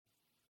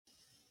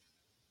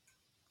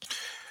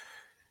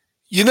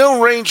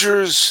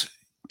Rangers,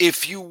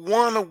 if you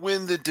want to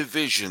win the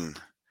division,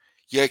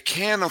 you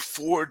can't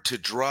afford to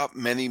drop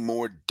many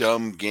more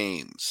dumb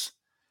games.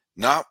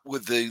 Not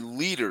with the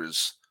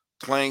leaders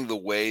playing the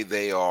way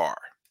they are.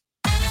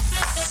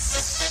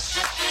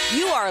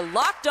 You are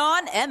Locked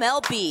On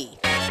MLB.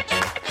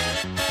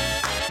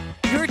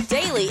 Your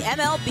daily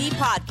MLB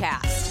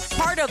podcast.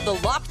 Part of the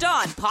Locked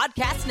On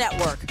Podcast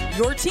Network.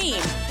 Your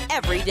team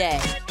every day.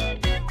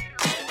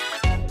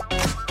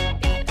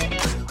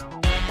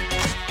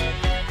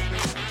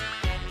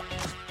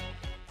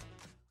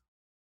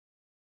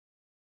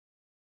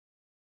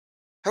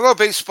 Hello,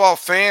 baseball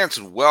fans,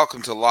 and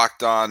welcome to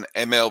Locked On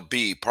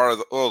MLB. Part of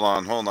the hold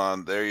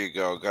on. There you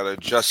go. Got to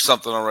adjust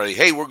something already.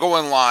 Hey, we're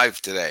going live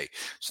today,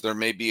 so there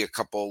may be a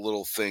couple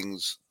little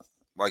things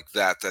like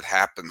that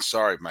happen.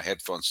 Sorry, my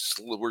headphones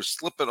were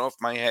slipping off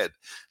my head.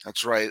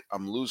 That's right.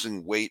 I'm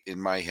losing weight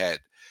in my head.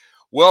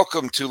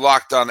 Welcome to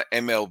Locked On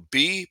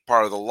MLB,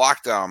 part of the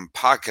Locked On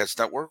Podcast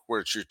Network, where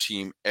it's your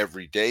team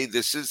every day.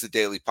 This is the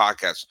daily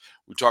podcast.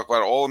 We talk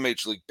about all of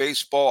Major League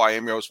Baseball. I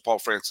am your host, Paul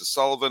Francis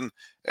Sullivan.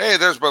 Hey,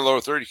 there's my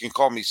lower third. You can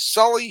call me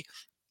Sully.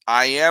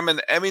 I am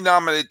an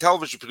Emmy-nominated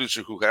television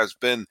producer who has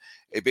been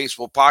a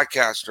baseball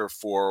podcaster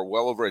for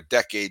well over a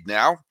decade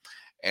now.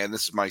 And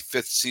this is my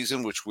fifth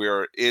season, which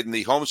we're in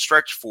the home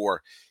stretch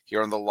for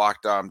here on the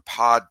Locked On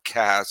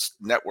Podcast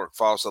Network.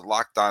 Follow us at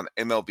Locked On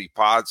MLB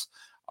Pods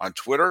on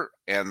Twitter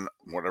and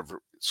whatever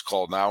it's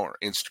called now, or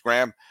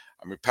Instagram.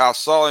 I'm your pal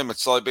Sully. I'm at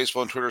Sully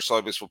Baseball on Twitter,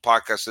 Sully Baseball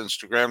Podcast on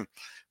Instagram.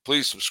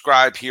 Please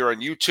subscribe here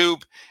on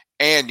YouTube,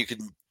 and you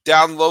can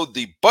download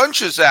the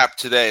Bunches app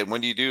today. And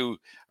when you do,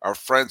 our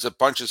friends at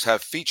Bunches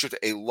have featured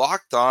a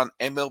Locked On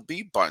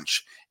MLB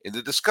bunch in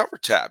the Discover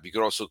tab. You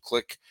can also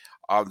click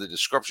on the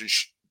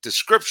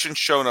description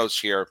show notes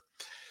here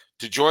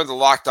to join the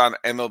Locked On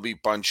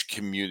MLB bunch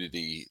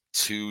community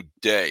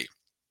today.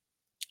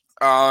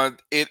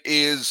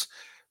 This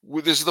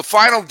is the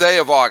final day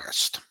of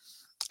August,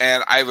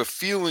 and I have a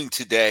feeling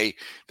today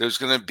there's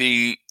going to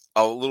be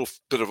a little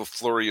bit of a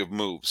flurry of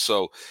moves.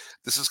 So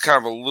this is kind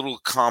of a little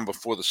calm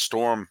before the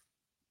storm.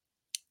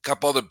 A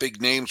couple other big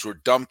names were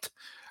dumped,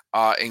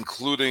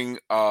 including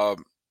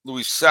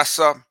Luis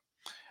Cessa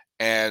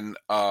and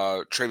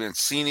Trey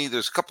Mancini.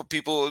 There's a couple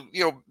people,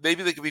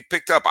 maybe they could be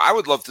picked up. I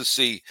would love to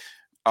see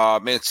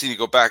Mancini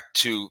go back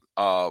to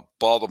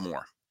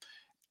Baltimore.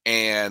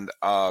 And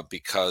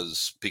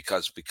because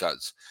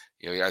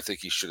I think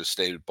he should have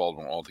stayed at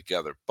Baltimore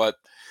altogether. But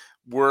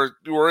we're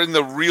in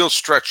the real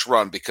stretch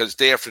run because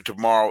day after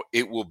tomorrow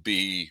it will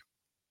be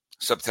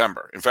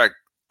September. In fact,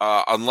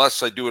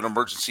 unless I do an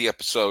emergency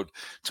episode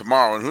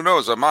tomorrow, and who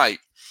knows, I might.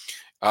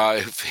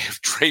 If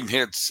Trey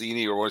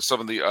Mancini or some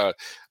of the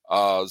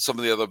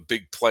other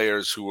big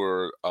players who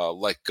were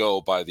let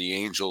go by the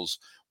Angels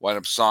wind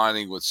up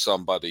signing with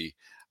somebody,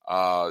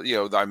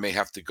 I may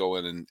have to go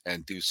in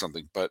and do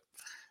something, but.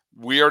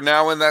 We are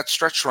now in that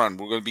stretch run.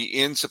 We're going to be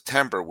in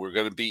September. We're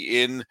going to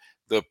be in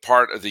the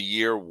part of the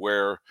year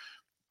where,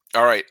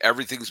 all right,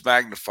 everything's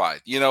magnified.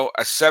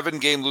 A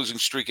 7-game losing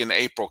streak in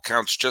April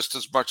counts just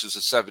as much as a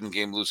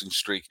 7-game losing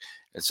streak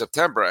in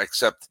September,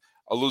 except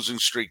a losing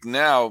streak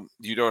now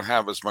you don't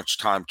have as much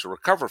time to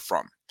recover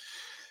from.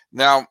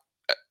 Now,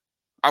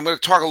 I'm going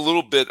to talk a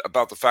little bit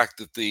about the fact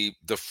that the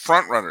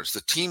front runners,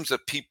 the teams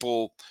that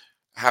people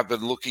have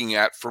been looking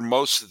at for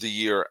most of the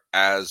year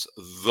as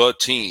the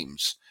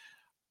teams,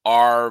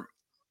 are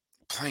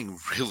playing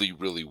really,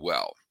 really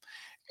well.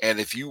 And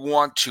if you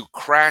want to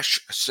crash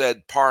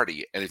said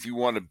party, and if you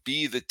want to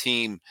be the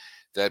team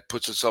that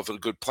puts itself in a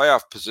good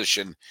playoff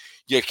position,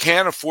 you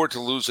can't afford to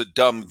lose a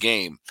dumb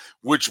game,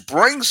 which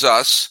brings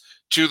us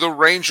to the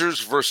Rangers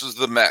versus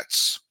the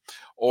Mets,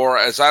 or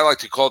as I like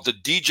to call it, the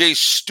DJ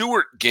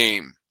Stewart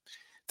game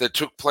that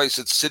took place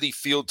at Citi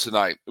Field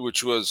tonight,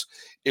 which was,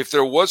 if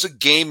there was a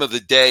game of the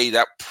day,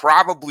 that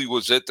probably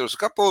was it. There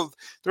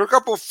were a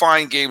couple of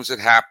fine games that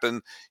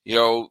happened,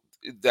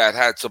 that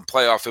had some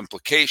playoff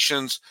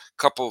implications, a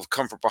couple of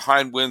come from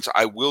behind wins.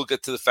 I will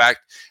get to the fact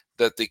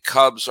that the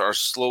Cubs are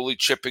slowly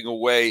chipping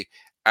away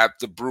at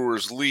the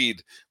Brewers'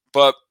 lead.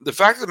 But the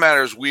fact of the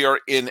matter is we are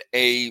in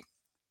a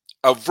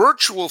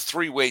virtual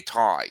three-way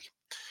tie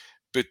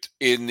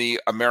in the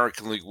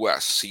American League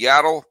West.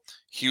 Seattle,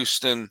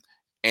 Houston,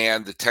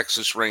 and the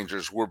Texas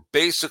Rangers were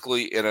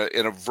basically in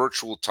a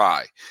virtual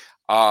tie.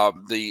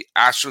 The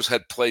Astros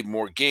had played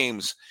more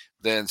games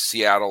than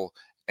Seattle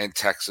and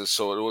Texas,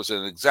 so it was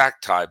an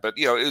exact tie. But,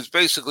 it was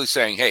basically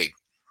saying, hey,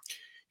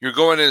 you're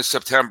going into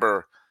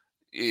September,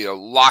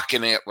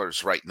 locking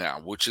antlers right now,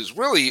 which is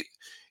really,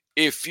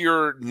 if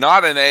you're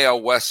not an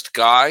AL West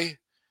guy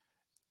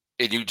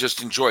and you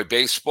just enjoy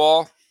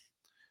baseball,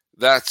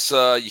 that's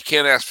you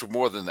can't ask for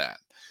more than that.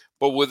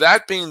 But with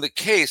that being the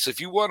case,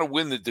 if you want to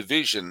win the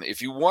division,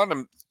 if you want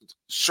to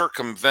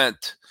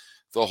circumvent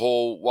the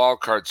whole wild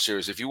card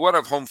series, if you want to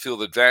have home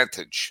field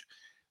advantage,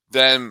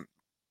 then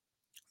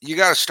you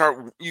got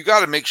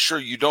to make sure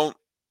you don't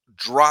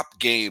drop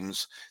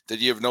games that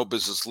you have no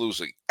business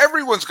losing.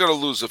 Everyone's going to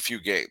lose a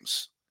few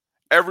games.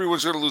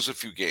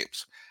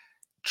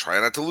 Try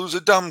not to lose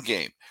a dumb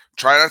game.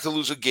 Try not to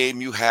lose a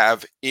game you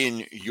have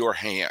in your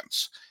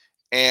hands.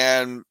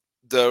 And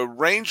the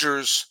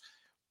Rangers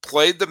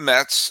played the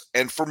Mets,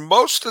 and for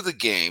most of the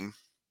game,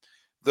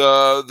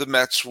 the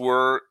Mets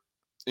were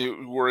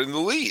in the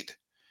lead.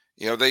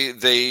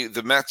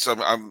 The Mets.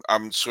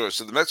 I'm sorry.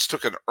 So the Mets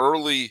took an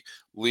early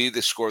lead.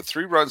 They scored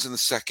 3 runs in the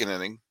second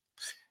inning,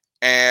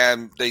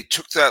 and they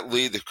took that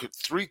lead, the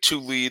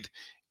 3-2 lead,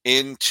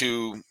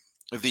 into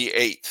the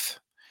 8th.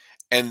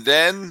 And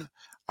then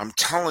I'm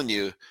telling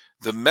you,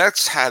 the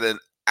Mets had an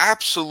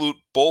absolute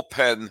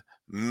bullpen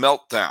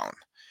meltdown,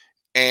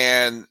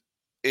 and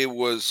it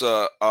was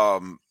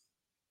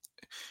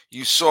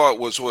you saw it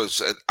was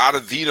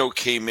Ottavino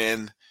came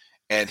in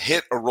and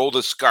hit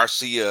Aroldis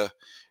Garcia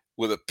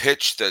with a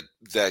pitch that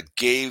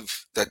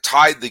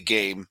tied the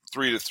game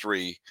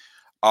 3-3.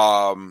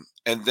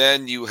 And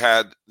then you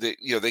had they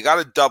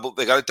got a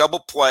double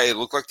play. It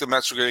looked like the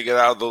Mets were going to get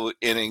out of the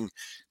inning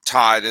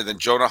tied, and then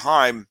Jonah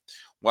Heim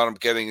wound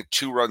up getting a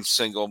 2-run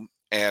single,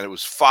 and it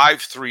was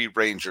 5-3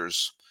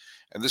 Rangers.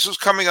 And this was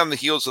coming on the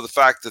heels of the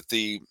fact that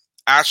the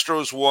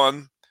Astros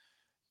won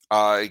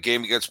a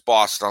game against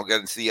Boston. I'll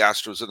get into the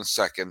Astros in a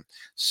second.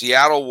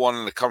 Seattle won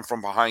in a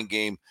come-from-behind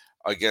game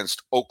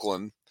against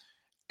Oakland.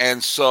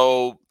 And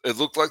so it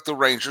looked like the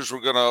Rangers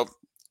were going to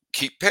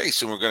keep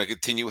pace and we're going to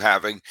continue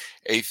having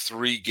a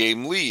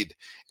 3-game lead.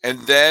 And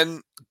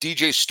then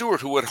DJ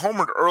Stewart, who had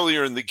homered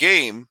earlier in the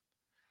game,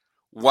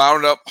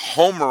 wound up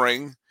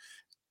homering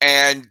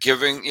and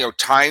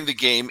tying the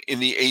game in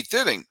the 8th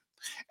inning.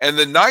 And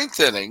the 9th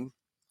inning,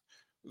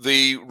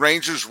 the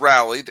Rangers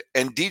rallied,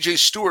 and DJ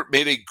Stewart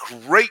made a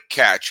great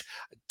catch.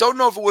 I don't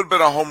know if it would have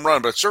been a home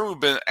run, but it certainly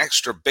would have been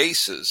extra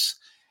bases.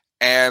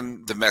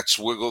 And the Mets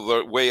wiggled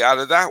their way out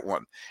of that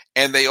one.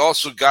 And they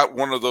also got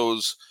one of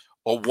those,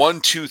 a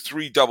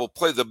 1-2-3 double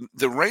play.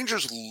 The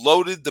Rangers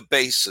loaded the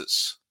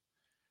bases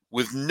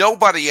with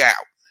nobody out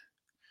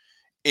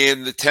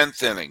in the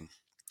 10th inning.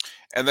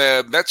 And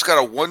the Mets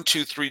got a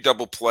 1-2-3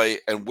 double play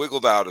and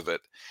wiggled out of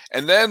it.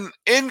 And then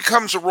in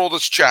comes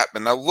Aroldis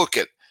Chapman. Now look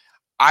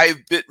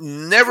I've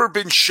never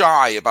been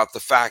shy about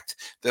the fact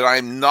that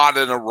I'm not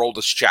an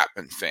Aroldis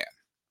Chapman fan.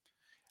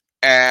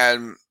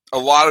 And a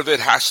lot of it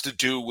has to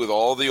do with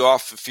all the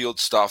off-the-field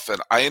stuff.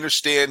 And I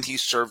understand he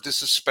served a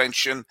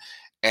suspension,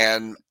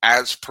 and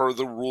as per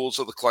the rules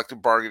of the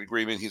collective bargaining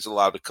agreement, he's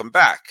allowed to come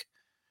back.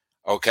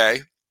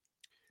 Okay?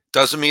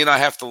 Doesn't mean I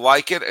have to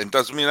like it, and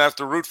doesn't mean I have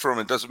to root for him.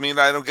 It doesn't mean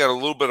I don't get a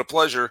little bit of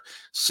pleasure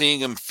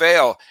seeing him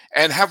fail.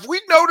 And have we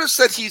noticed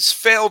that he's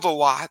failed a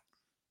lot?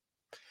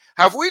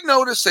 Have we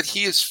noticed that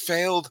he has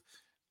failed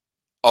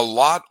a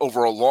lot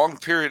over a long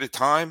period of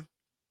time?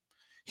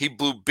 He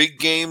blew big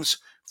games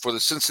for the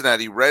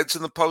Cincinnati Reds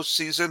in the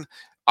postseason.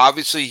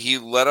 Obviously, he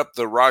led up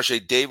the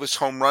Rajai Davis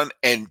home run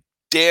and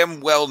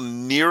damn well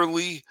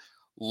nearly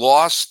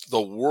lost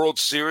the World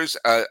Series.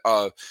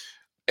 A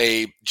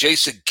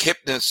Jason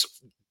Kipnis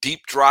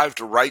deep drive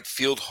to right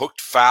field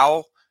hooked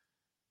foul.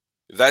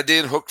 If that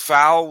didn't hook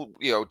foul,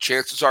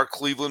 chances are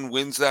Cleveland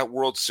wins that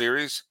World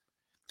Series.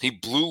 He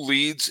blew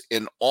leads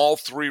in all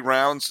 3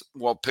 rounds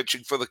while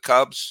pitching for the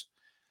Cubs,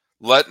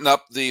 letting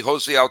up the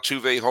Jose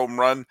Altuve home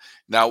run.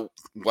 Now,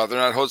 whether or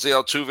not Jose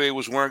Altuve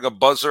was wearing a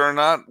buzzer or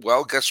not,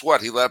 well, guess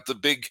what? He let up the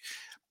big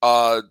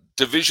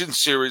division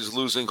series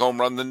losing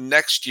home run the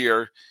next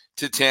year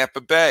to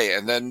Tampa Bay.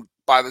 And then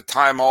by the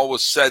time all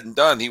was said and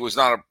done, he was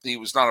not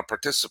a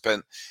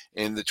participant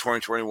in the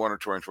 2021 or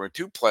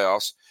 2022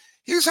 playoffs.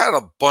 He's had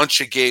a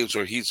bunch of games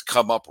where he's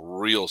come up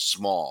real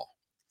small.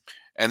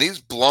 And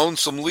he's blown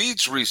some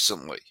leads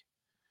recently.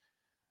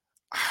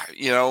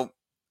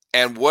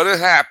 And what had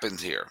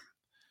happened here?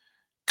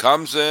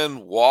 Comes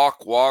in,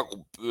 walk,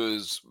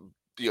 is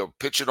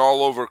pitching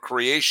all over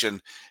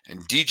creation,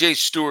 and DJ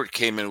Stewart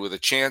came in with a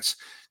chance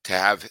to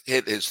have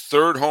hit his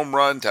 3rd home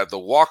run, to have the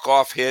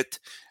walk-off hit,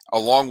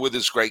 along with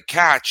his great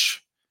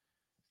catch,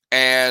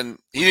 and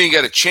he didn't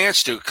get a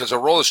chance to because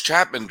Aroldis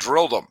Chapman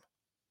drilled him.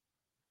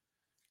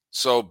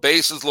 So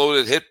bases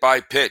loaded, hit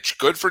by pitch.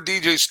 Good for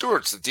DJ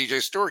Stewart. It's the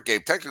DJ Stewart game.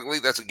 Technically,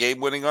 that's a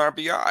game-winning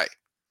RBI.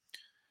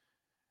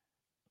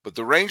 But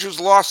the Rangers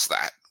lost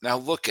that.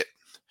 Now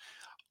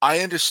I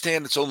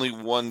understand it's only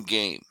 1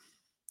 game.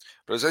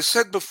 But as I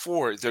said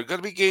before, there are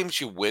going to be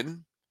games you win,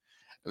 and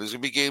there's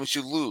going to be games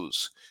you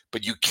lose.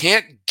 But you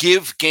can't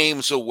give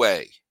games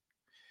away.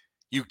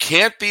 You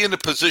can't be in a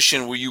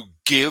position where you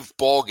give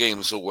ball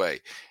games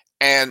away.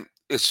 And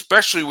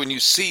especially when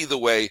you see the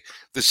way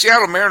the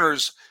Seattle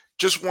Mariners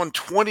just won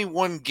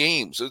 21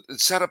 games. It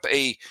set up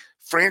a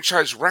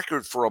franchise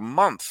record for a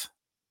month.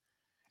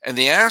 And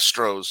the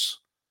Astros,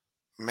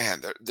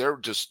 man,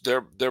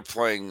 they're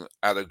playing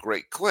at a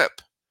great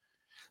clip.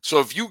 So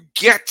if you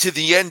get to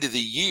the end of the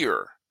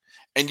year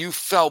and you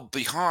fell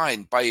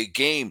behind by a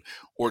game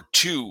or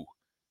 2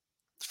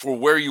 for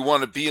where you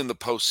want to be in the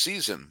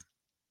postseason,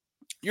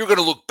 you're going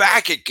to look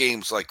back at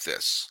games like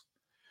this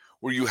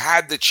where you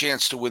had the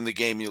chance to win the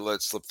game, you let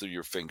it slip through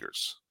your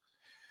fingers.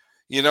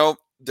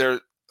 The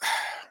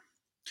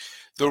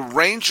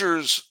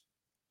Rangers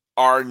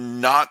are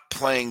not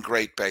playing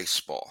great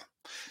baseball.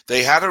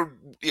 They had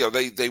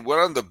they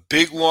went on the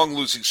big long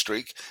losing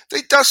streak.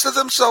 They dusted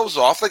themselves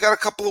off. They got a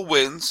couple of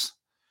wins,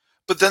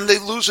 but then they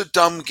lose a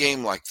dumb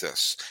game like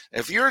this.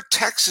 If you're a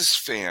Texas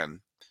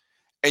fan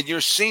and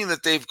you're seeing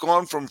that they've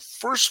gone from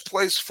first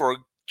place for a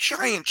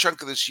giant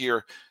chunk of this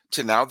year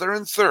to now they're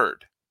in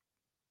third.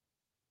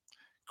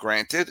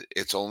 Granted,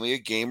 it's only a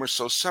game or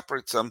so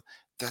separates them.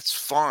 That's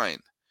fine.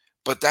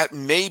 But that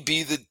may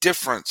be the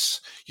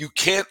difference. You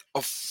can't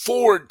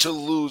afford to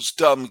lose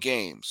dumb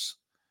games.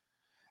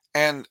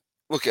 And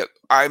look,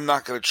 I'm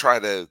not going to try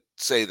to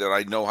say that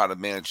I know how to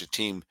manage a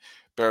team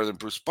better than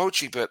Bruce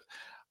Bochy, but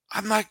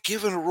I'm not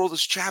giving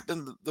Aroldis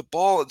Chapman the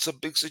ball in some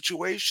big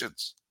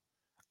situations.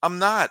 I'm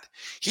not.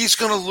 He's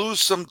going to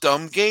lose some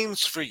dumb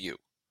games for you.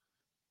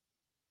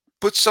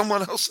 Put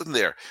someone else in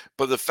there.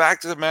 But the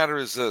fact of the matter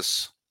is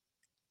this.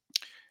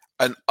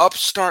 An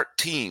upstart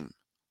team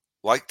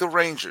like the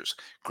Rangers,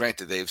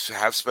 granted, they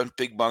have spent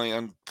big money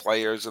on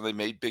players and they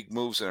made big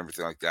moves and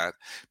everything like that,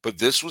 but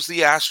this was the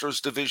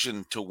Astros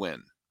division to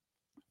win.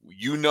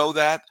 You know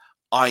that.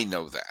 I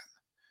know that.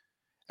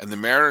 And the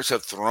Mariners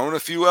have thrown a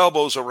few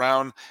elbows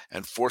around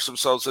and forced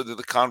themselves into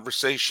the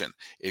conversation.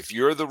 If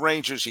you're the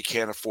Rangers, you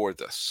can't afford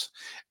this.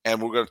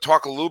 And we're going to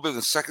talk a little bit in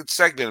the second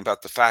segment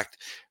about the fact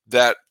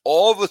that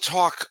all the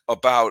talk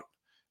about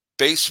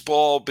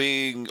baseball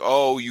being,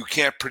 you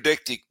can't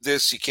predict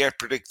this, you can't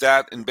predict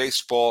that in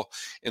baseball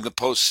in the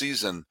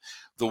postseason.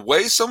 The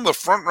way some of the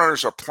front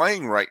runners are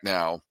playing right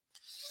now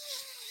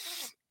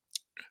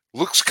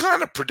looks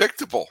kind of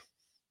predictable.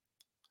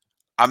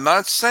 I'm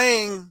not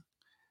saying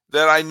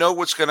that I know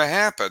what's going to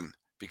happen,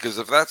 because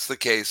if that's the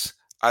case,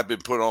 I've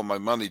been putting all my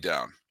money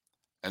down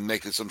and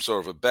making some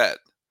sort of a bet.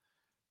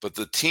 But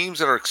the teams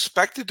that are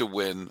expected to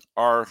win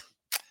are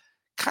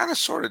kind of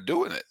sort of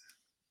doing it.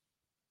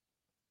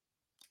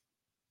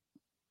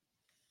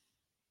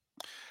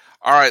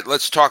 All right,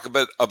 let's talk a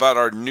bit about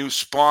our new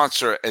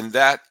sponsor, and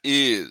that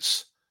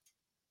is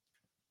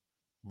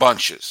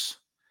Bunches.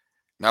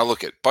 Now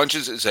look,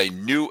 Bunches is a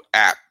new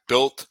app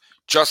built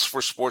just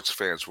for sports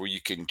fans where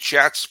you can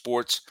chat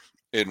sports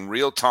in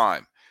real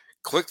time.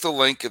 Click the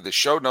link in the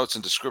show notes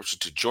and description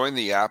to join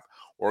the app,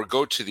 or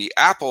go to the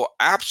Apple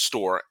App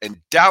Store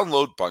and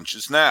download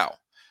Bunches now.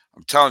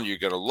 I'm telling you, you're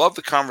going to love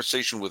the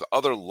conversation with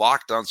other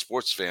Locked On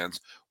sports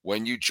fans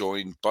when you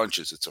join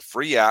Bunches. It's a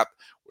free app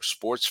where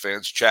sports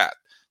fans chat.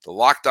 The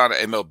Locked On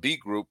MLB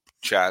group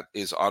chat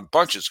is on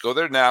Bunches. Go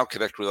there now,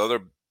 connect with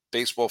other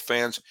baseball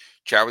fans,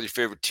 chat with your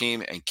favorite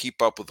team, and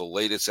keep up with the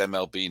latest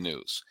MLB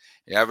news.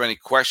 If you have any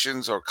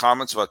questions or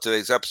comments about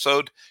today's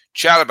episode,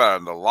 chat about it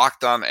on the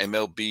Locked On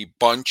MLB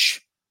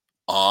Bunch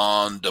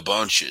on the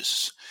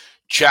Bunches.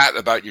 Chat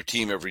about your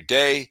team every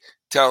day.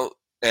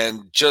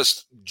 And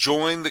just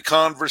join the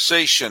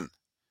conversation.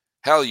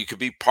 Hell, you could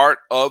be part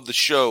of the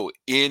show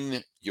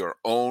in your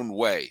own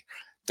way.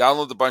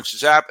 Download the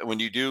Bunches app, and when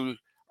you do,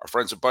 our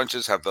friends at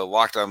Bunches have the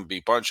Locked On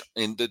MLB Bunch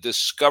in the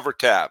Discover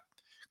tab.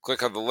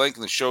 Click on the link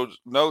in the show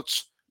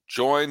notes.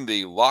 Join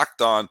the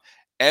Locked On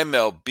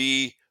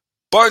MLB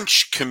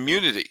Bunch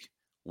community.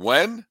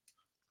 When?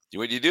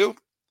 What do you do?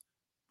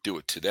 Do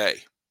it today.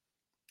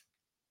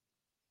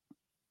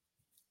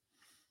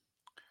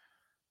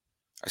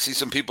 I see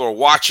some people are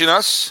watching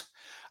us.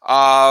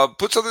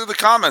 Put something in the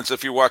comments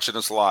if you're watching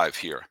us live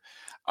here.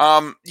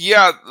 Some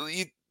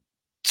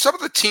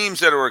of the teams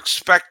that are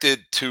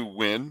expected to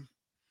win,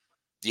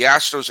 the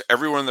Astros,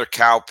 everyone in their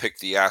cow picked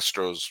the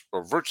Astros,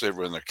 or virtually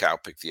everyone in their cow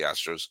picked the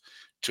Astros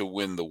to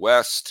win the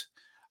West.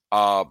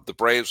 The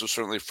Braves were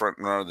certainly front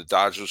runner. The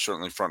Dodgers were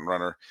certainly front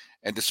runner.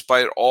 And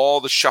despite all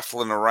the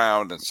shuffling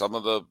around and some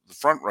of the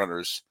front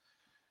runners,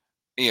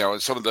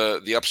 and some of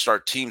the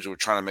upstart teams who were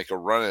trying to make a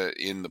run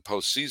in the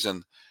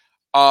postseason,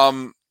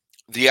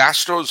 the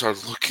Astros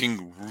are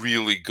looking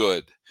really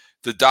good.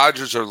 The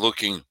Dodgers are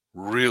looking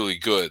really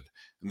good.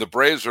 And the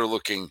Braves are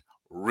looking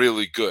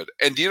really good.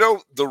 And,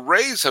 the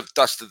Rays have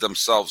dusted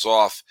themselves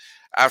off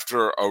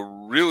after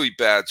a really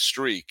bad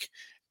streak.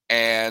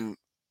 And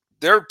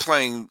they're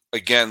playing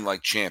again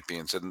like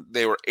champions. And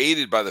they were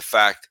aided by the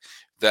fact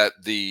that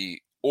the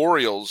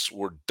Orioles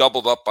were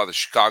doubled up by the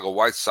Chicago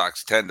White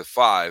Sox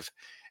 10-5.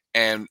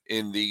 And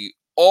in the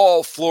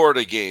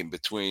all-Florida game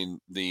between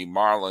the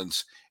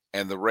Marlins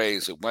and the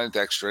Rays, it went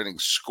into extra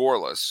innings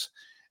scoreless.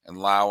 And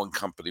Lau and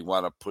company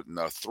wound up putting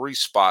a 3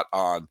 spot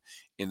on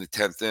in the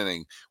 10th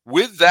inning.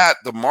 With that,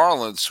 the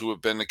Marlins, who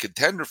have been a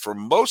contender for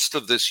most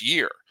of this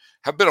year,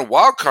 have been a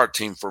wild card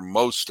team for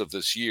most of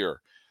this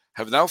year,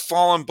 have now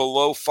fallen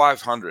below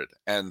 500.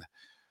 And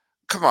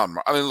come on,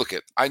 look,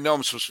 I know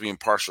I'm supposed to be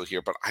impartial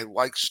here, but I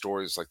like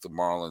stories like the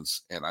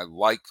Marlins, and I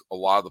like a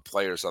lot of the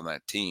players on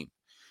that team.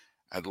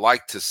 I'd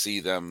like to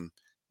see them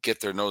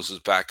get their noses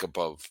back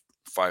above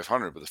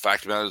 500. But the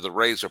fact of the matter is the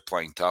Rays are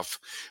playing tough.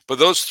 But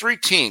those 3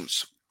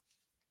 teams,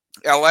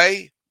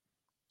 L.A.,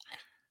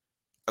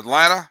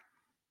 Atlanta,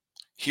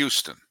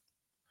 Houston.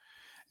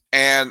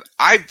 And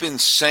I've been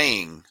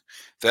saying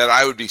that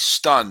I would be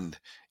stunned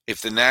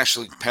if the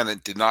National League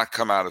pennant did not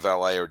come out of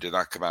LA or did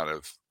not come out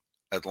of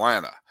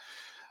Atlanta.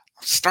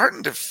 I'm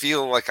starting to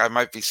feel like I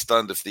might be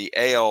stunned if the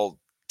AL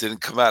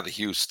didn't come out of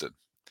Houston.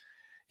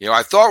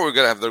 I thought we were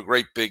going to have the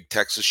great big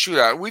Texas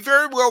shootout. We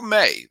very well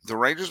may. The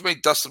Rangers may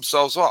dust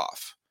themselves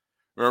off.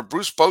 Remember,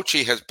 Bruce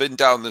Bochy has been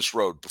down this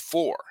road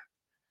before.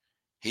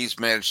 He's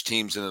managed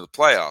teams into the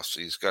playoffs.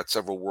 He's got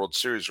several World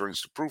Series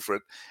rings to prove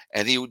it,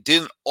 and he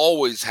didn't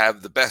always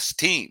have the best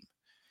team.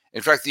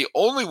 In fact, the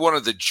only one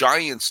of the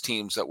Giants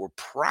teams that were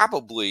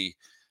probably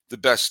the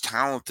best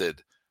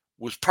talented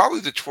was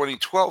probably the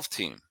 2012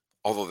 team,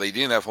 although they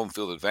didn't have home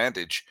field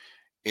advantage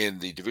in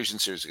the division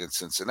series against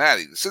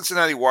Cincinnati. The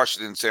Cincinnati,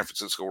 Washington, and San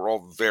Francisco were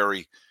all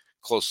very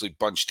closely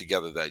bunched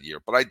together that year,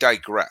 but I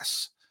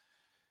digress.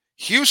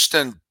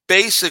 Houston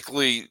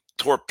basically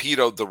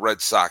torpedoed the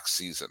Red Sox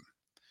season.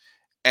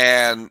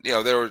 And,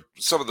 there were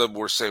some of them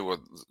were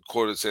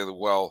quoted saying,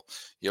 well,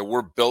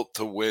 we're built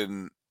to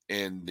win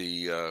in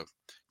the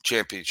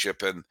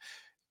championship.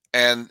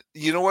 And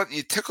you know what?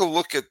 You took a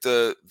look at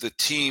the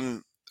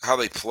team, how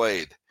they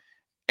played.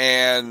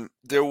 And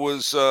there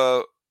was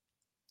the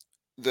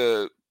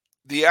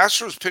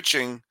Astros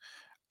pitching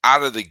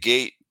out of the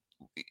gate,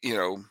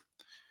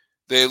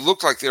 they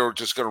looked like they were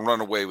just going to run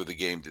away with the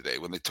game today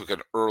when they took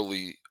an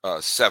early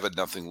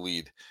 7-0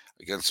 lead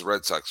against the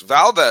Red Sox.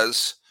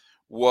 Valdez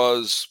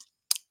was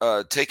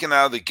taken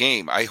out of the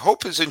game. I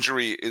hope his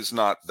injury is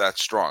not that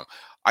strong.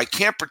 I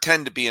can't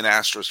pretend to be an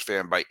Astros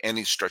fan by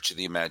any stretch of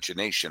the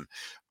imagination,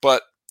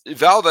 but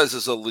Valdez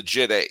is a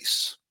legit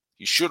ace.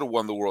 He should have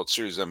won the World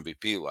Series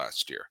MVP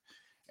last year,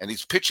 and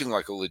he's pitching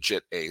like a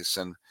legit ace.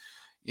 And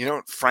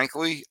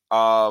frankly,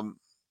 I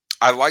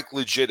like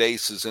legit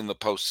aces in the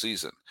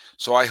postseason.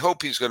 So I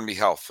hope he's going to be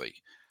healthy.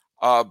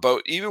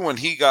 But even when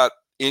he got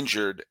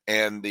injured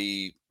and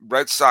the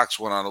Red Sox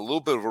went on a little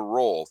bit of a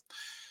roll,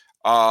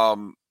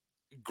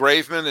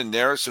 Graveman and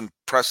Neris and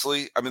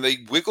Presley, they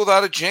wiggled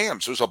out of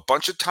jams. There was a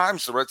bunch of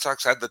times the Red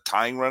Sox had the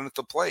tying run at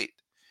the plate,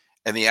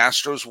 and the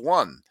Astros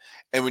won.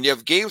 And when you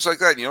have games like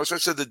that, as I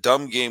said, the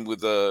dumb game with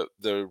the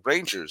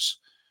Rangers,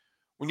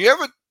 when you have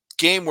a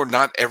game where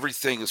not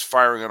everything is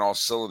firing on all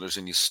cylinders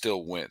and you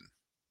still win,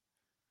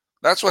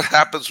 that's what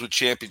happens with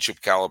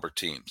championship caliber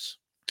teams.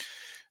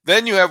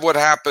 Then you have what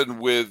happened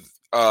with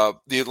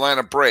the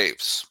Atlanta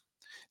Braves.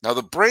 Now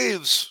the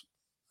Braves,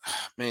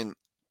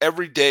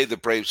 every day the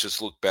Braves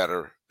just look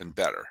better and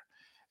better.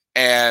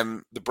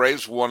 And the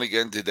Braves won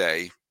again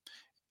today.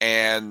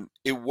 And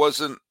it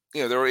wasn't,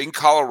 they were in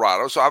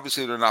Colorado, so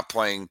obviously they're not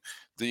playing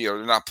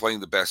they're not playing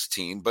the best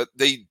team, but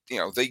they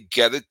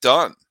get it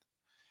done.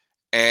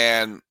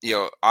 And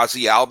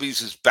Ozzie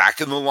Albies is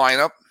back in the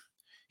lineup.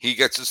 He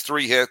gets his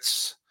 3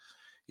 hits.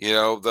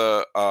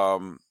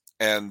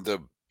 And the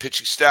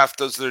pitching staff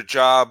does their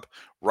job.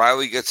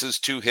 Riley gets his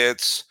 2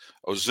 hits.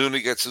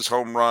 Ozuna gets his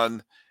home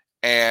run,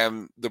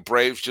 and the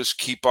Braves just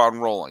keep on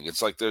rolling.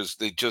 It's like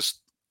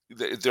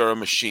they're a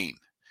machine.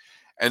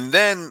 And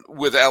then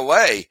with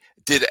LA,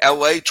 did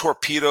LA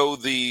torpedo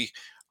the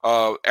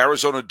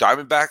Arizona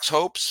Diamondbacks'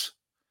 hopes?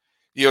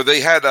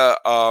 They had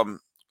how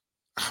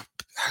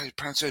do you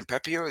pronounce it?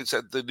 Pepio? Is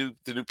that the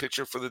new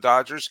pitcher for the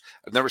Dodgers?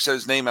 I've never said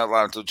his name out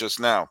loud until just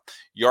now.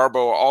 Yarbo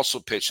also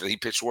pitched, and he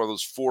pitched one of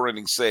those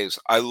 4-inning saves.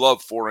 I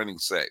love 4-inning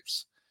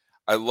saves.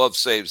 I love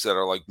saves that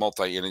are like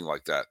multi-inning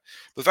like that.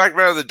 The fact of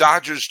the matter, the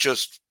Dodgers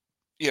just,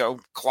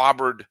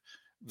 clobbered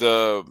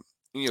the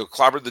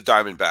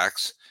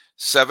Diamondbacks,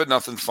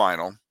 7-0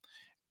 final,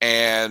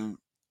 and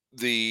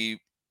you're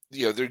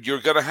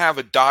going to have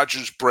a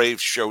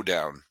Dodgers-Braves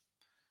showdown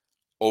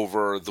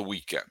over the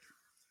weekend.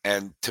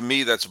 And to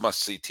me, that's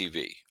must-see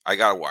TV. I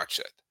got to watch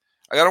it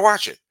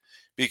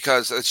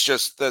because those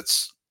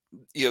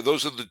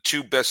are the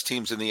 2 best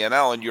teams in the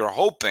NL, and you're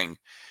hoping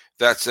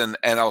that's an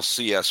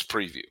NLCS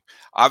preview.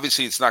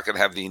 Obviously, it's not going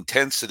to have the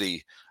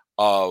intensity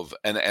of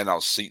an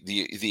NLC,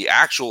 the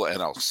actual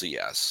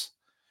NLCS,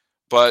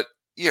 but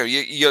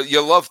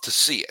you love to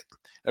see it.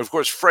 And of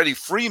course, Freddie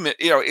Freeman,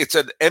 it's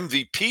an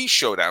MVP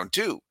showdown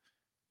too.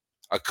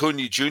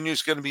 Acuna Jr.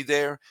 is going to be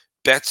there.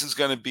 Betts is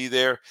going to be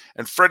there,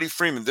 and Freddie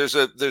Freeman. There's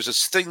a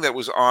thing that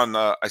was on.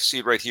 I see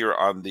it right here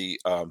on the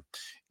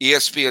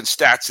ESPN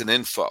Stats and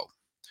Info. It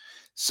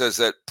says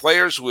that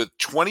players with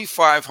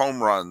 25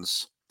 home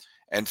runs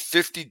and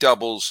 50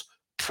 doubles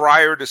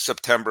prior to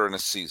September in a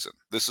season.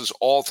 This is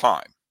all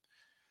time.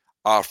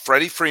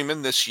 Freddie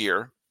Freeman this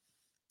year,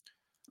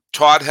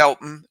 Todd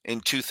Helton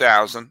in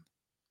 2000,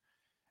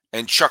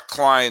 and Chuck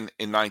Klein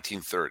in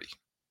 1930.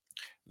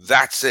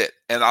 That's it.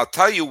 And I'll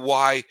tell you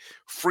why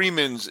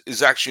Freeman's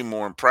is actually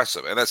more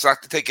impressive. And that's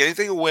not to take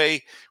anything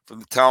away from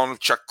the talent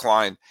of Chuck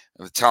Klein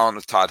and the talent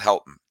of Todd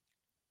Helton.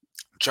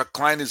 Chuck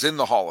Klein is in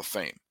the Hall of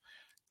Fame.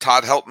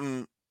 Todd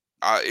Helton,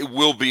 it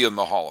will be in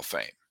the Hall of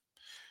Fame.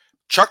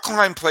 Chuck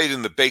Klein played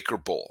in the Baker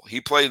Bowl. He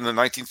played in the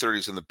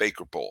 1930s in the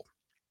Baker Bowl.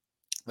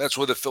 That's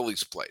where the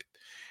Phillies played.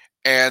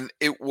 And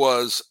it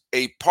was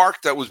a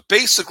park that was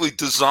basically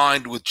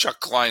designed with Chuck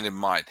Klein in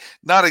mind.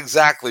 Not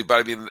exactly,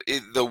 but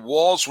the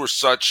walls were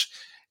such,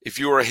 if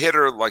you were a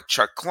hitter like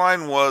Chuck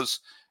Klein was,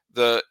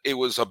 it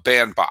was a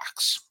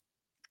bandbox.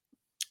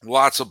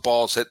 Lots of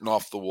balls hitting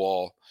off the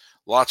wall.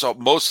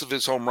 Most of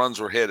his home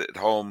runs were hit at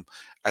home.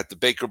 at the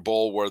Baker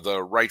Bowl where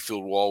the right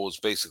field wall was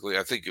basically,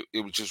 I think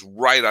it was just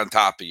right on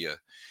top of you.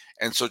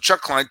 And so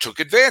Chuck Klein took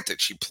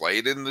advantage. He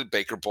played in the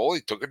Baker Bowl.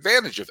 He took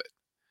advantage of it.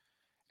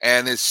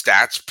 And his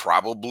stats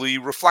probably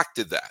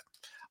reflected that.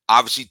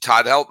 Obviously,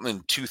 Todd Helton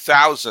in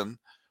 2000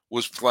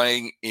 was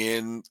playing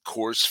in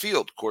Coors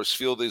Field. Coors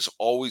Field is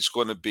always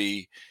going to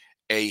be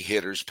a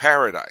hitter's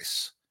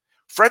paradise.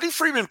 Freddie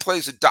Freeman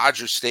plays at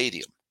Dodger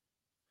Stadium.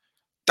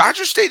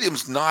 Dodger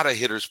Stadium's not a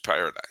hitter's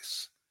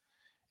paradise.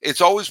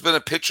 It's always been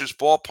a pitcher's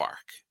ballpark.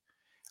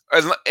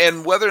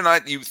 And whether or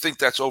not you think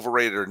that's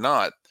overrated or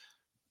not,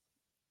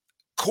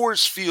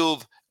 Coors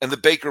Field and the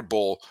Baker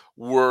Bowl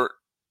were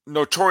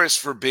notorious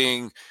for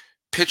being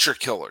pitcher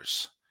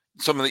killers,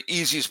 some of the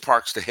easiest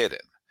parks to hit in.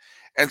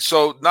 And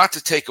so not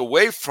to take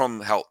away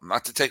from Helton,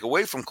 not to take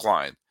away from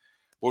Klein,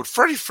 what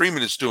Freddie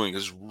Freeman is doing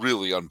is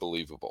really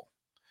unbelievable.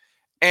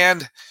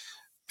 And,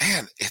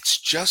 man, it's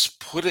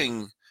just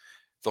putting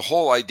the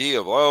whole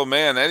idea of, oh,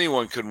 man,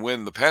 anyone can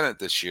win the pennant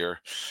this year.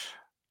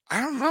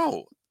 I don't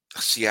know.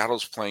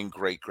 Seattle's playing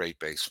great, great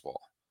baseball.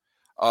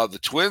 The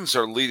Twins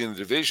are leading the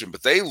division,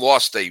 but they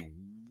lost a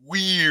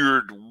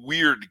weird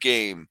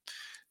game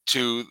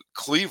to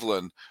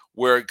Cleveland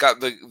where it got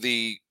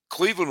the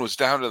Cleveland was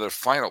down to their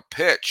final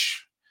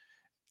pitch.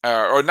 They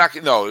were down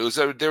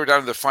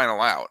to the final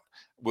out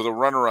with a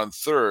runner on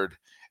third,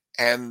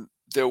 and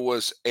there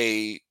was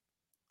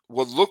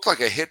what looked like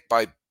a hit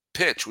by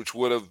pitch, which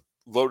would have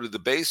loaded the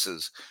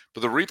bases,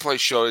 but the replay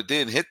showed it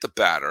didn't hit the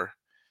batter,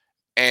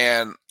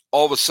 and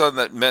all of a sudden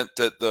that meant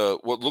that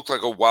what looked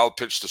like a wild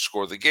pitch to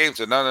score the game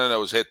said no, it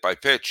was hit by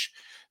pitch.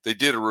 They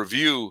did a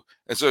review,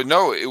 and so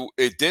no,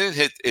 it didn't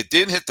hit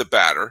the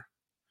batter,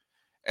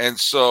 and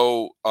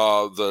so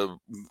the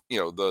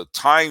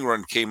tying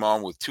run came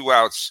on with 2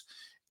 outs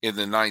in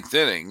the 9th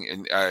inning,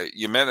 and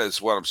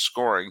Jimenez wound up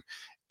scoring,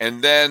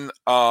 and then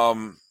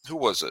who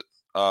was it?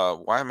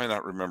 Why am I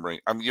not remembering?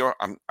 I'm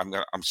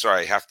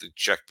sorry, I have to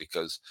check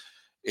because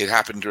it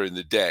happened during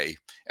the day,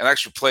 and I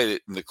actually played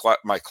it in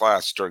my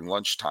class during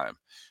lunchtime.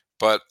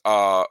 But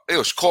it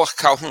was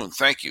Calhoun.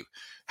 Thank you.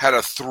 Had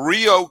a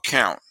 3-0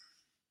 count.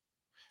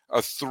 A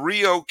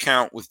 3-0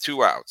 count with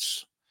 2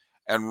 outs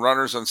and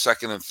runners on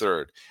second and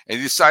third, and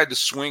he decided to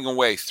swing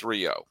away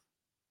 3-0.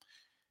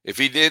 If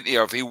he did,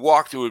 if he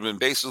walked, it would have been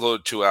bases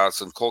loaded, 2 outs,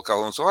 and Cole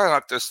Calhoun said,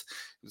 "Oh, it's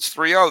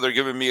 3-0. They're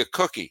giving me a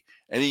cookie,"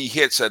 and he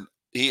hits it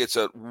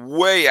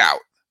way out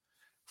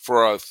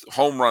for a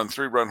home run,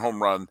 3-run home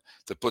run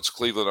that puts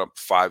Cleveland up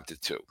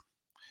 5-2.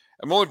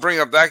 I'm only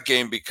bringing up that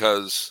game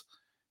because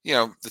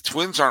the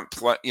Twins aren't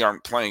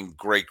playing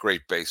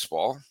great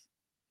baseball.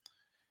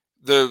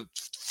 The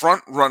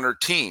front runner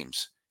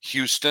teams,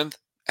 Houston,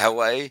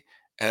 LA,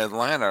 and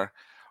Atlanta,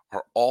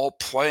 are all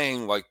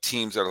playing like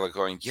teams that are like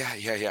going,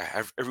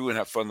 yeah. Everyone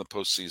have fun in the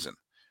postseason.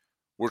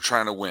 We're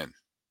trying to win,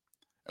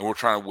 and we're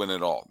trying to win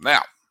it all.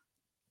 Now,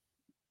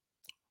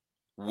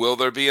 will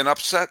there be an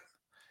upset?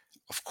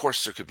 Of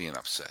course there could be an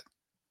upset.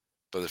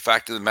 But the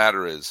fact of the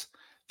matter is,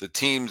 the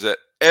teams that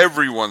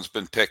everyone's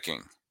been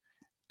picking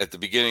at the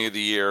beginning of the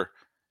year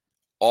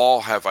all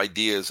have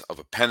ideas of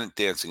a pennant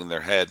dancing in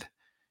their head.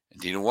 And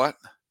do you know what?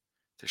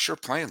 They're sure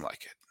playing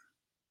like it.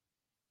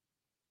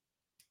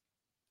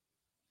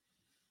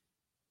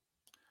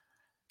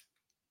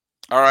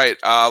 All right,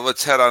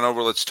 let's head on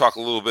over. Let's talk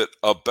a little bit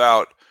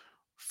about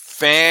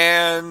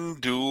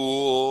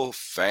FanDuel.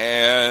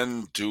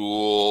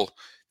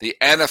 The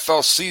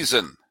NFL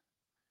season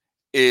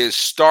is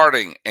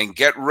starting, and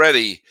get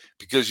ready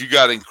because you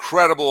got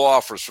incredible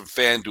offers from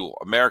FanDuel,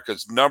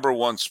 America's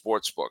 #1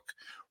 sportsbook.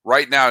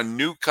 Right now,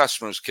 new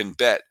customers can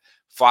bet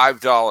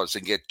 $5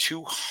 and get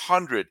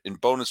 $200 in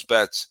bonus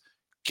bets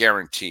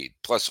guaranteed.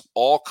 Plus,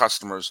 all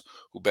customers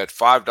who bet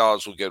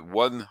 $5 will get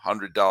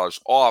 $100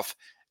 off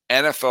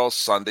NFL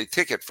Sunday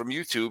Ticket from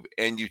YouTube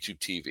and YouTube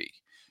TV.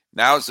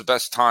 Now is the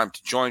best time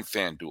to join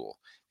FanDuel.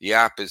 The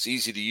app is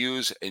easy to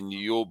use, and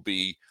you'll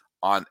be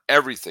on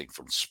everything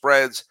from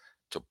spreads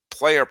to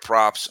player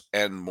props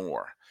and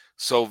more.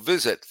 So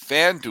visit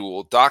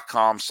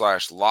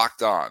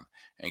FanDuel.com/lockedon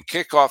and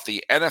kick off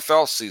the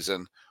NFL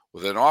season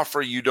with an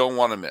offer you don't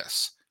want to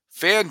miss.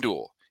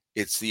 FanDuel,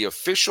 it's the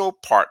official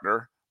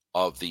partner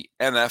of the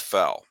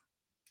NFL.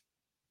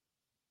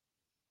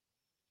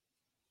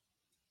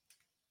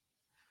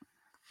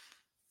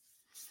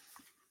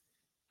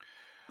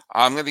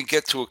 I'm going to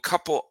get to a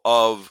couple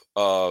of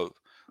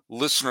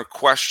listener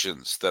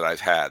questions that I've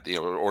had,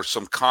 or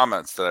some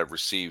comments that I've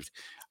received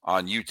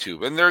on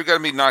YouTube. And they're going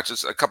to be not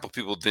just a couple of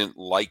people didn't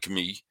like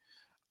me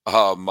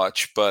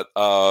much, but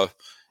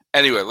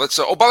anyway, let's.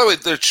 Oh, by the way,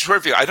 the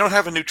trivia. I don't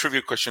have a new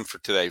trivia question for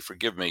today.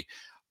 Forgive me.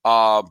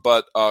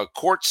 But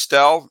Court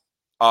Stell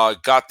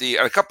got and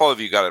a couple of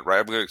you got it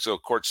right. So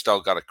Court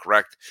Stell got it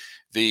correct.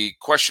 The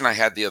question I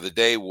had the other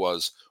day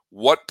was,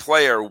 what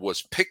player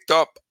was picked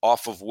up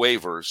off of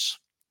waivers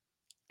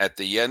at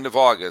the end of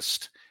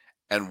August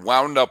and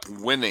wound up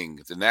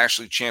winning the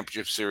National League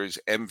Championship Series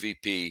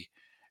MVP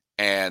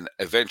and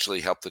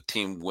eventually helped the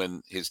team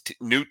win, his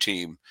new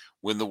team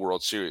win the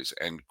World Series?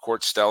 And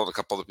Court Stell and a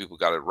couple other people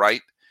got it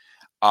right.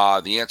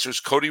 The answer is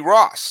Cody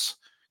Ross.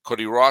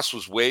 Cody Ross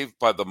was waived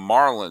by the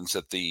Marlins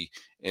at the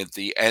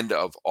end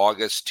of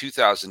August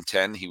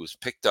 2010. He was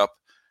picked up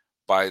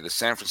by the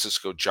San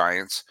Francisco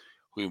Giants,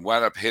 who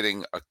wound up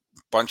hitting a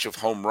bunch of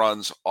home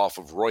runs off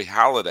of Roy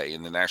Halladay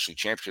in the National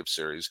Championship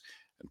Series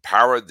and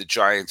powered the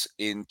Giants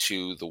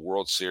into the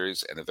World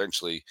Series. And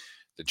eventually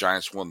the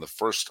Giants won the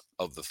first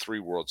of the 3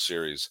 World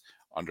Series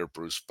under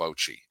Bruce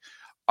Bochy.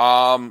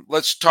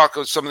 Let's talk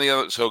about some of the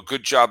other. So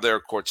good job there,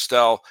 Court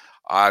Stell.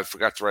 I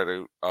forgot to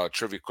write a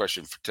trivia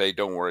question for today.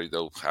 Don't worry,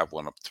 they'll have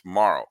one up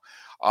tomorrow.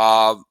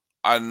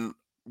 On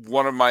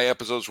one of my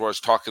episodes where I was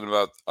talking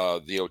about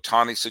the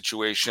Ohtani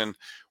situation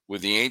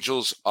with the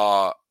Angels,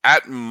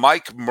 at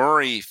Mike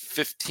Murray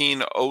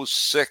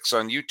 1506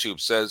 on YouTube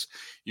says,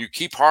 you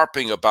keep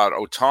harping about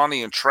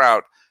Ohtani and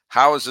Trout.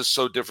 How is this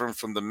so different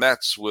from the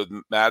Mets with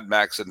Mad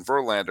Max and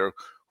Verlander,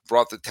 who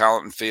brought the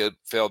talent and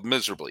failed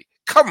miserably?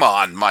 Come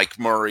on, Mike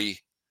Murray.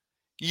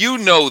 You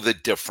know the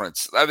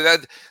difference. I mean,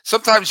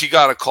 sometimes you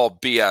got to call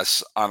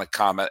BS on a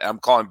comment. I'm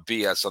calling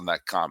BS on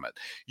that comment.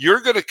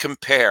 You're going to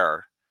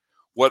compare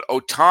what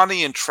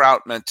Ohtani and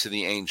Trout meant to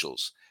the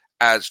Angels,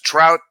 as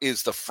Trout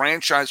is the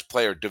franchise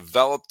player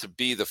developed to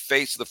be the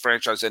face of the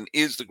franchise and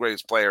is the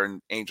greatest player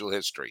in Angel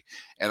history.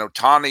 And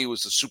Ohtani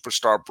was the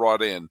superstar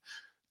brought in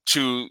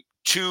to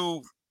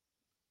 2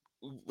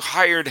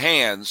 hired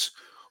hands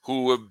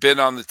who have been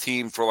on the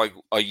team for like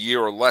a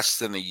year or less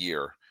than a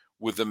year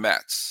with the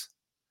Mets.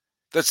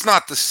 That's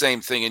not the same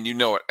thing, and you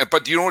know it.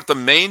 But do you know what the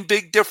main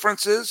big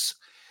difference is?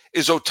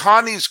 Is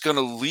Ohtani's going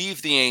to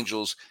leave the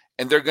Angels,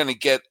 and they're going to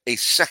get a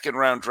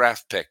second-round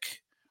draft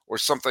pick or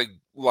something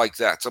like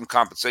that, some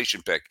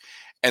compensation pick.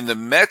 And the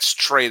Mets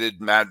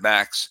traded Mad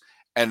Max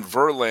and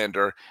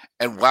Verlander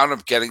and wound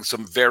up getting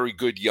some very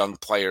good young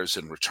players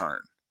in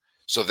return.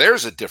 So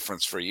there's a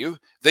difference for you.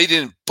 They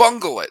didn't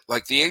bungle it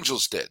like the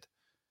Angels did.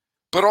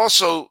 But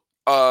also,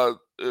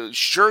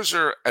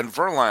 Scherzer and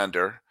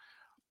Verlander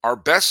are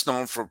best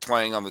known for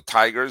playing on the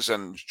Tigers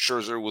and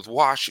Scherzer with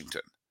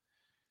Washington.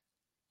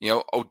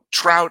 You know,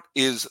 Trout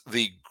is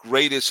the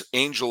greatest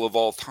Angel of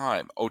all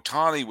time.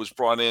 Ohtani was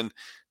brought in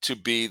to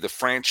be the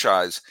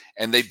franchise,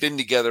 and they've been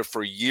together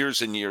for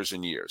years and years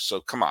and years.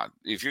 So come on,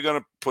 if you're going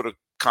to put a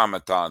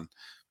comment on,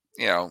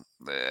 you know,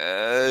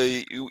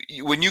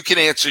 when you can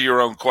answer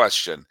your own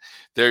question,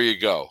 there you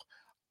go.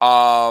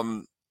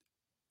 MLB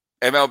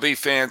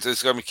fans,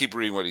 is going to keep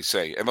reading what he's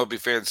saying. MLB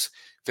fans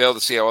fail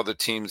to see how other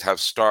teams have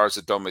stars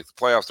that don't make the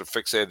playoffs. They're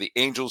fixated on the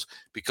Angels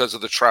because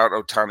of the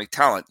Trout-Ohtani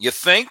talent. You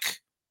think?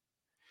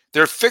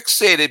 They're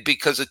fixated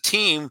because a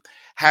team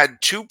had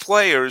 2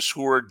 players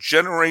who were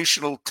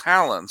generational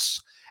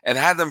talents and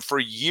had them for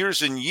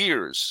years and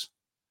years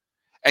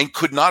and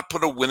could not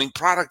put a winning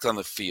product on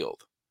the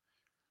field.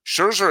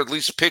 Scherzer at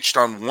least pitched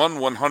on one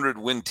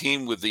 100-win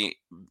team with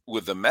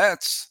the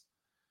Mets.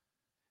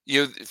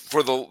 You know,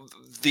 for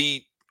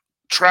the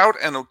Trout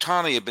and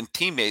Ohtani have been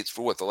teammates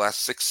for the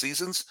last 6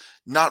 seasons?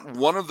 Not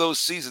one of those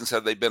seasons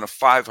have they been a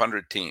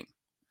 500 team.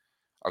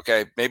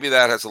 Okay, maybe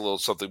that has a little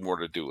something more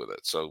to do with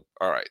it. So,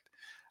 all right.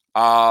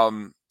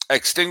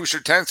 Extinguisher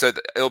 10 said,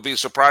 it'll be a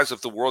surprise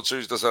if the World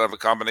Series doesn't have a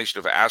combination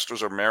of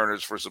Astros or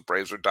Mariners versus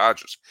Braves or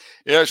Dodgers.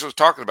 Yeah, as I was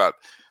talking about.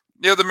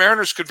 You know, the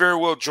Mariners could very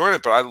well join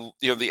it, but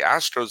the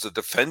Astros, the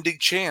defending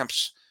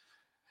champs,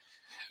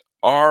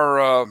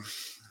 are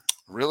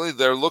really,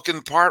 they're looking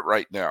the part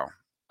right now.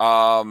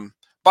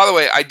 By the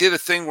way, I did a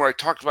thing where I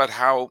talked about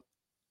how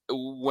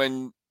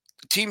when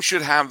teams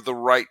should have the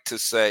right to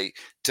say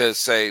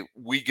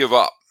we give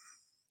up,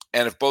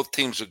 and if both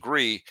teams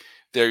agree,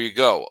 there you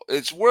go.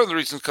 It's one of the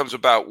reasons comes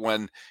about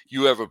when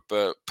you have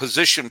a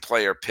position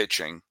player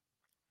pitching.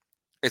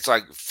 It's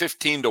like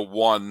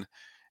 15-1,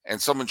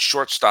 and someone's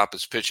shortstop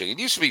is pitching. It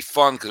used to be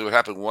fun because it would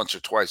happen once or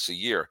twice a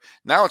year.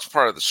 Now it's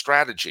part of the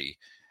strategy,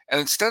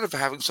 and instead of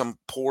having some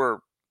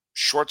poor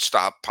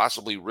shortstop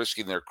possibly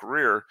risking their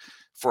career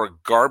for a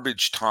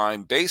garbage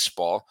time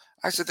baseball,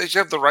 I said they should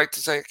have the right to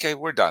say, okay,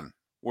 we're done.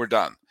 We're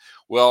done.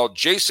 Well,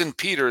 Jason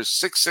Peters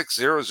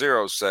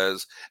 6600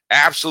 says,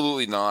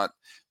 absolutely not.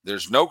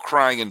 There's no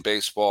crying in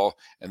baseball,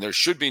 and there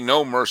should be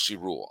no mercy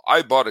rule.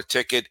 I bought a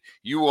ticket.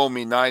 You owe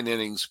me 9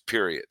 innings,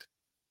 period.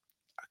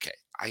 Okay,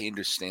 I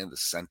understand the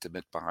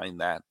sentiment behind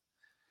that.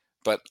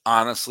 But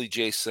honestly,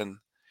 Jason,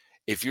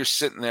 if you're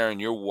sitting there and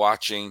you're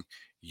watching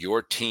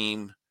your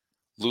team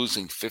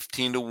losing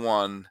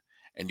 15-1,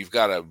 and you've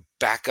got a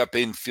backup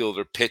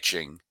infielder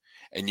pitching,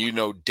 and you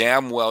know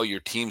damn well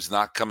your team's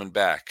not coming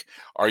back,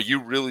 are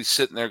you really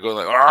sitting there going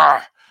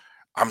like,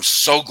 I'm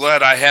so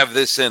glad I have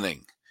this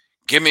inning.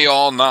 Give me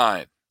all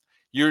 9.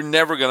 You're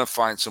never going to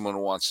find someone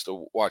who wants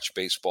to watch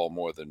baseball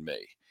more than me.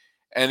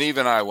 And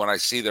even when I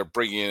see they're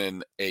bringing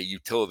in a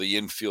utility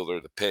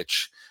infielder to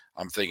pitch,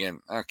 I'm thinking,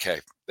 okay,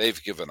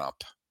 they've given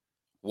up.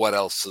 What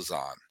else is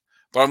on?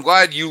 But I'm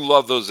glad you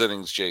love those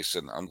innings,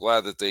 Jason. I'm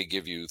glad that they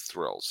give you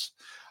thrills.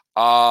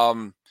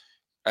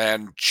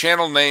 And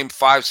channel name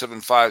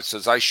 575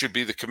 says, I should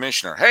be the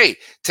commissioner. Hey,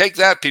 take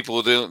that,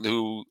 people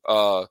who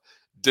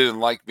didn't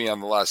like me on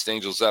the last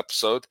Angels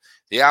episode.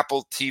 The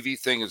Apple TV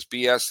thing is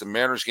BS. The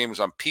Mariners game was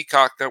on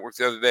Peacock Network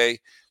the other day.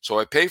 So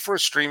I pay for a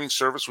streaming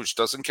service which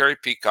doesn't carry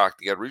Peacock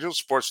to get Regional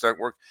Sports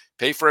Network,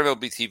 pay for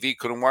MLB TV,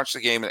 couldn't watch the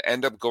game, and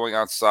end up going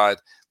outside,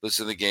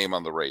 listen to the game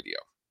on the radio.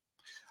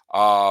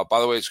 By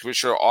the way, it's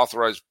Commissioner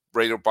authorized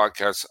radio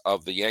broadcasts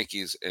of the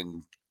Yankees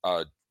and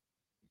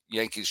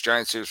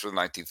Yankees-Giants series from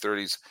the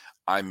 1930s.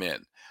 I'm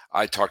in.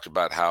 I talked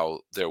about how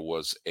there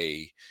was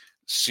a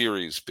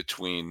series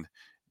between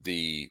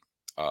the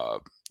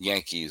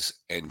Yankees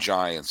and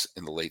Giants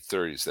in the late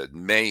 30s that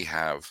may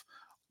have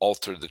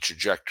altered the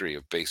trajectory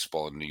of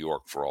baseball in New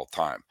York for all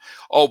time.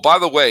 Oh, by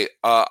the way,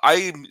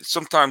 I'm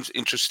sometimes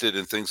interested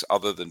in things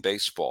other than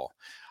baseball.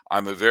 I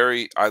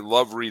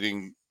love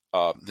reading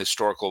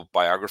historical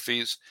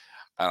biographies,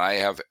 and I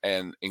have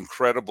an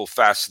incredible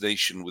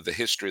fascination with the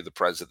history of the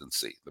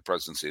presidency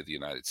of the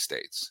United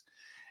States.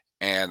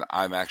 And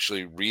I'm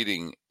actually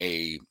reading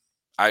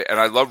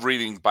I love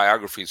reading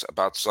biographies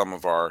about some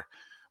of our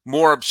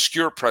more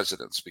obscure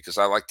presidents because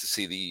I like to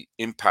see the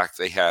impact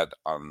they had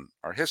on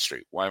our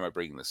history. Why am I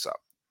bringing this up?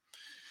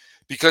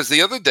 Because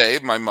the other day,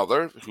 my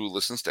mother, who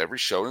listens to every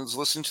show and is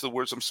listening to the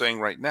words I'm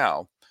saying right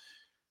now,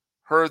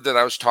 heard that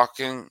I was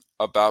talking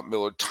about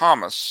Millard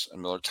Thomas,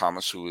 and Millard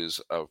Thomas, who is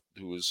a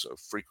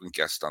frequent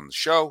guest on the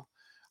show.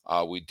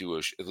 We do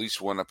at least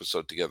one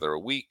episode together a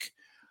week.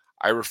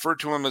 I refer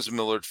to him as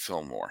Millard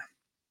Fillmore.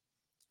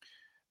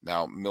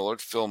 Now,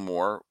 Millard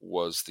Fillmore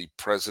was the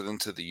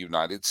president of the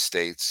United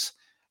States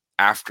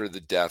after the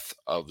death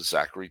of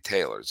Zachary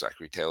Taylor.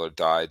 Zachary Taylor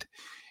died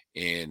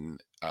in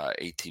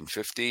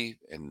 1850,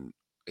 and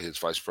his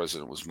vice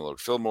president was Millard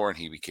Fillmore, and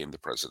he became the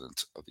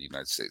president of the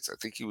United States. I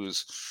think he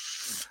was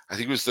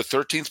the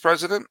 13th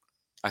president.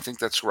 I think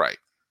that's right,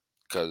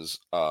 because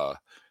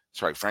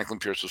Franklin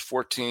Pierce was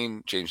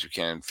 14, James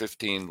Buchanan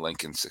 15,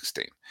 Lincoln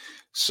 16.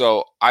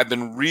 So I've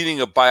been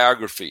reading a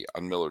biography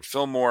on Millard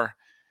Fillmore,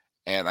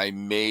 and I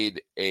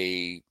made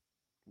a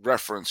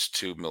reference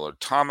to Millard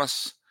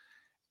Thomas,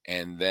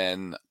 and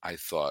then I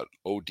thought,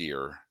 oh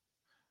dear,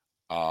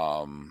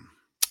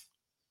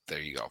 there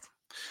you go.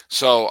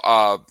 So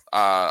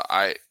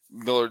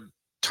Millard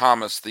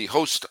Thomas, the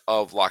host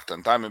of Locked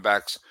On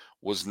Diamondbacks,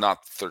 was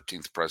not the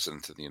 13th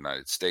president of the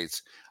United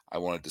States. I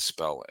want to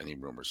dispel any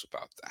rumors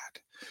about that.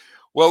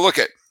 Well, look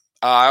at.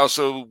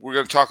 We're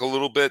going to talk a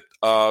little bit.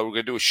 We're going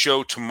to do a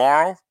show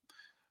tomorrow,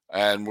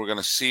 and we're going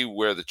to see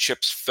where the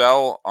chips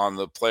fell on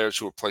the players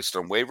who were placed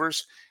on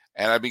waivers.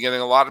 And I've been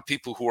getting a lot of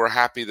people who are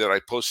happy that I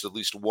posted at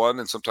least one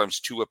and sometimes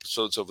two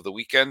episodes over the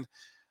weekend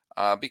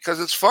because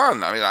it's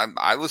fun. I mean,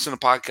 I listen to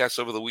podcasts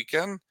over the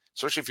weekend,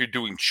 especially if you're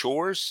doing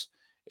chores,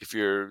 if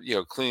you're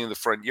cleaning the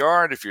front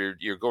yard, if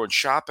you're going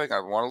shopping. I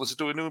want to listen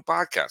to a new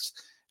podcast,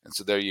 and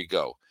so there you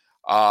go.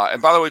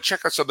 And by the way,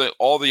 check out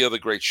all the other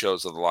great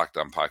shows on the Locked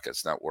On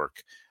Podcast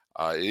Network.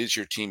 It is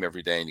your team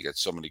every day, and you get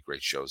so many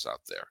great shows out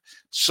there.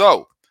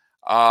 So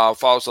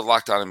follow us at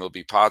Locked On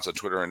MLB Pods on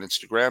Twitter and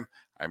Instagram.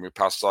 I'm your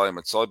pal Sully. I'm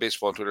at Sully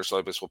Baseball on Twitter,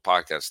 Sully Baseball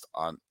Podcast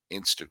on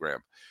Instagram.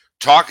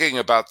 Talking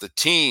about the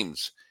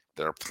teams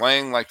that are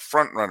playing like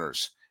front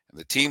runners and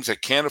the teams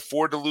that can't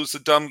afford to lose the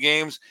dumb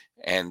games,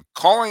 and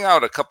calling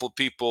out a couple of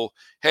people.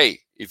 Hey,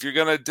 if you're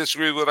going to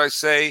disagree with what I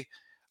say,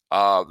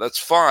 that's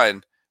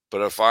fine. But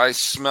if I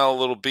smell a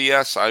little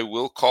BS, I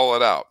will call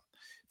it out.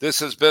 This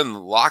has been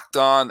Locked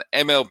On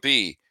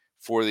MLB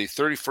for the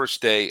 31st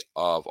day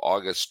of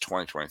August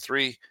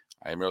 2023.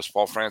 I am your host,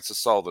 Paul Francis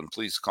Sullivan.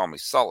 Please call me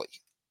Sully.